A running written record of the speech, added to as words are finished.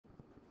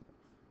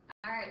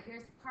All right,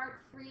 here's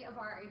part 3 of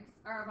our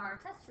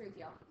test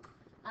review.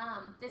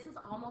 These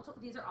are all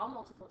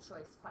multiple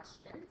choice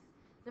questions.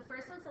 The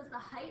first one says the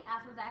height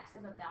f of x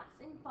of a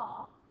bouncing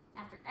ball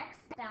after x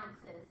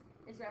bounces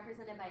is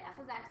represented by f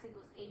of x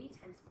equals 80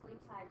 times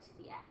 0.5 to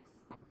the x.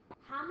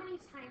 How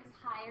many times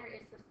higher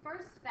is the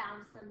first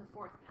bounce than the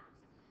fourth bounce?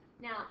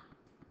 Now,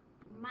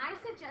 my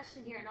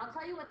suggestion here, and I'll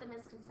tell you what the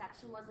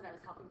misconception was that I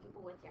was helping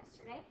people with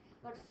yesterday,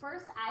 but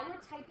first I would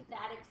type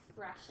that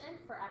expression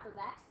for f of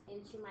x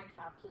into my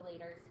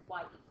calculator's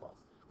y equals.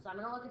 So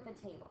I'm going to look at the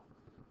table.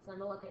 So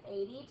I'm going to look at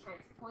 80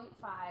 times 0.5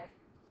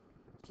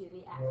 to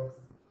the x.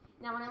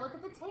 Now when I look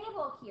at the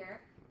table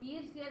here,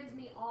 these gives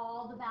me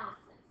all the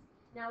bounces.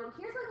 Now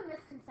here's where the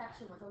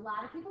misconception was. A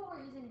lot of people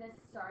were using this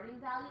starting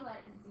value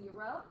at 0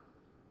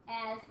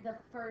 as the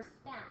first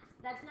bounce.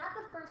 That's not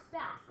the first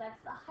bounce.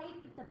 That's the height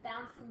that the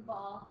bouncing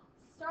ball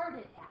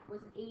started at,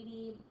 was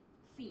 80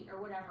 feet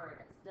or whatever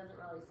it is. It doesn't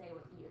really say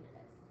what the unit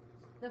is.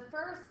 The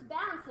first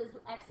bounce is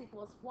x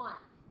equals 1.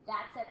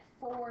 That's at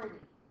 40.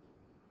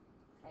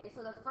 Okay,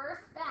 so the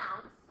first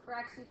bounce for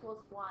x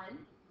equals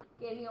 1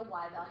 gave me a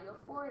y value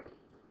of 40.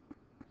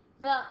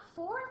 The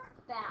fourth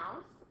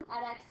bounce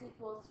at x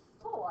equals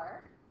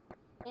 4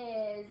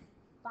 is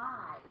 5.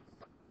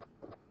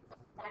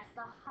 That's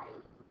the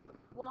height.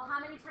 Well, how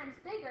many times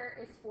bigger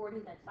is 40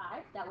 than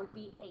 5? That would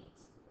be 8,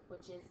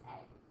 which is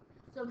A.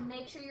 So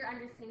make sure you're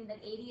understanding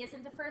that 80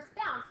 isn't the first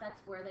bounce.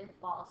 That's where the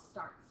ball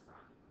starts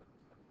from.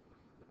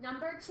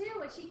 Number 2,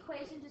 which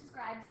equation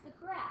describes the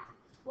graph?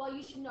 Well,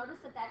 you should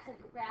notice that that's a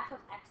graph of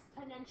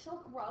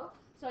exponential growth,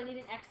 so I need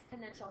an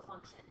exponential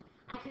function.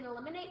 I can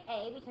eliminate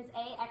a because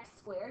ax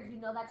squared, you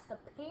know that's the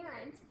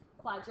parent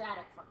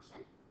quadratic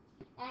function.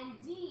 And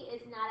d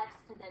is not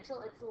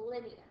exponential, it's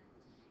linear.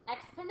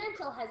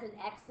 Exponential has an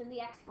x in the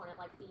exponent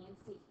like b and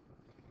c.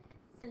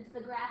 Since the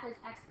graph is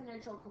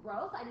exponential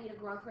growth, I need a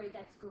growth rate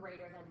that's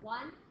greater than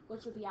 1,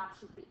 which would be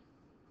option B.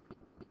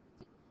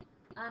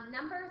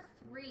 Number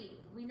 3,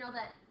 we know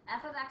that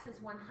f of x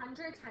is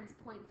 100 times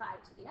 0.5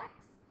 to the x,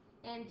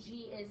 and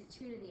g is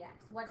 2 to the x.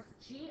 What's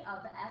g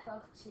of f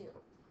of 2?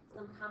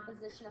 Some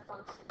composition of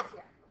functions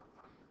here.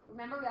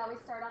 Remember, we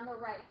always start on the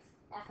right,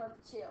 f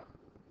of 2.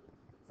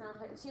 So I'll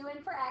put 2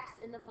 in for x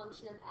in the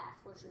function of f,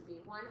 which would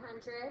be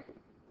 100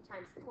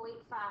 times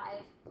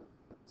 0.5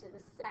 to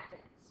the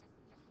second.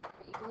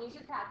 You can use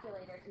your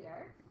calculator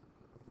here.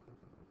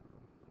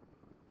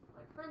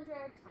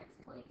 100 times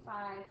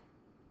 0.5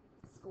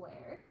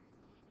 squared,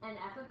 and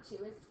f of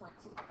 2 is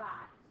 25.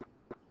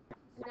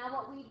 So now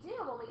what we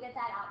do when we get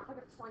that output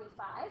of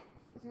 25,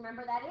 is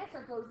remember that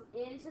answer goes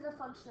into the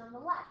function on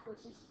the left,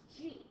 which is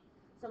g.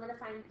 So I'm going to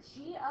find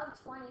g of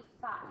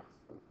 25,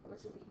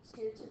 which would be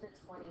 2 to the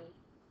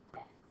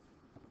 25th.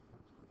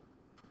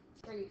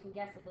 Sure, you can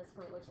guess at this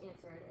point which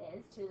answer it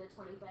is. 2 to the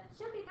 25th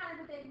should be kind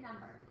of a big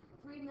number.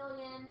 33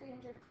 million, I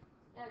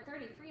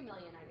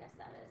guess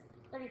that is.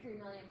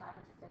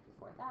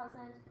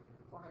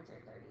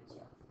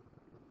 33,554,432.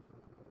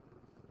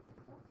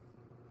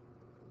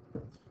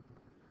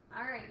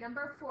 All right,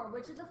 number 4.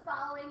 Which of the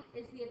following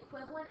is the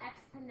equivalent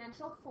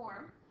exponential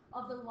form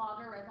of the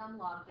logarithm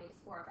log base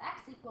 4 of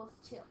x equals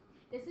 2?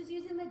 This is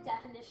using the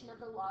definition of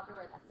the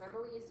logarithm.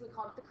 Remember, we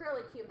called it the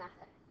curlicue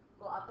method.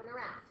 Go up and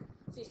around.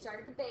 So you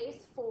start at the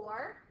base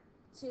 4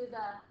 to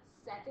the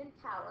second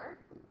power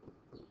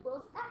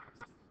equals x.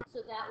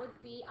 So that would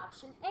be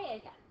option A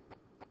again.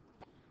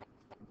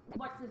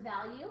 What's the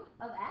value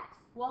of x?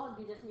 Well,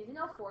 you just need to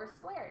know 4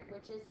 squared,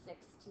 which is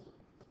 16.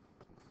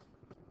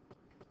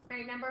 All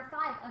right, number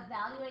 5,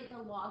 evaluate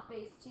the log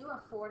base 2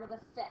 of 4 to the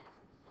 5th.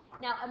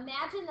 Now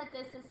imagine that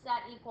this is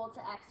set equal to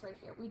x right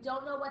here. We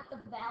don't know what the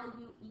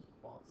value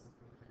equals.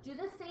 Do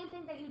the same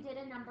thing that you did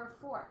in number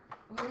 4.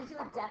 Use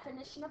your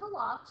definition of a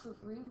log to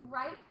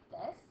rewrite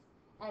this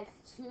as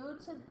 2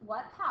 to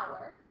what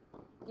power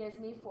gives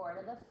me 4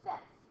 to the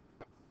 5th.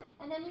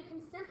 And then you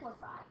can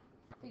simplify.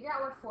 Figure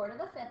out what 4 to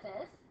the 5th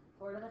is.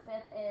 4 to the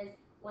 5th is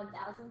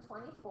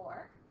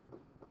 1024.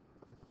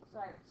 So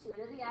I have 2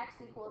 to the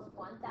x equals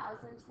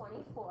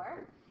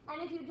 1024.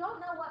 And if you don't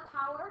know what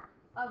power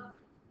of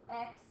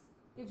x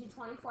gives you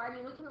 24, I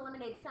mean, we can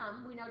eliminate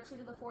some. We know 2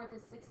 to the 4th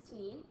is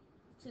 16.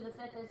 2 to the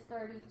 5th is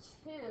 32.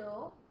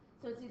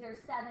 So it's either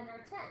 7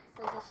 or 10.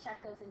 So just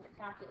check those in your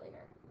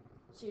calculator.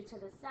 2 to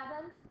the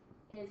 7th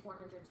is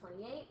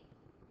 128.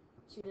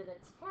 2 to the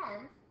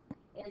 10th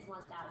is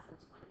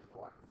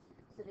 1024.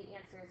 So the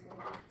answer is going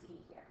to be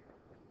D here.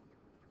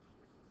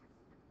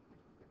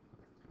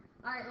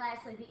 All right,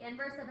 lastly, the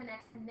inverse of an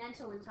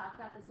exponential, we've talked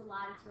about this a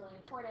lot, it's really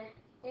important,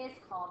 is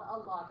called a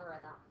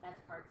logarithm.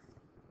 That's part C.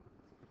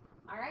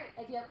 All right,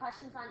 if you have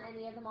questions on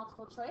any of the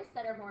multiple choice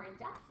that are more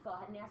in-depth, go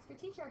ahead and ask your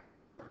teacher.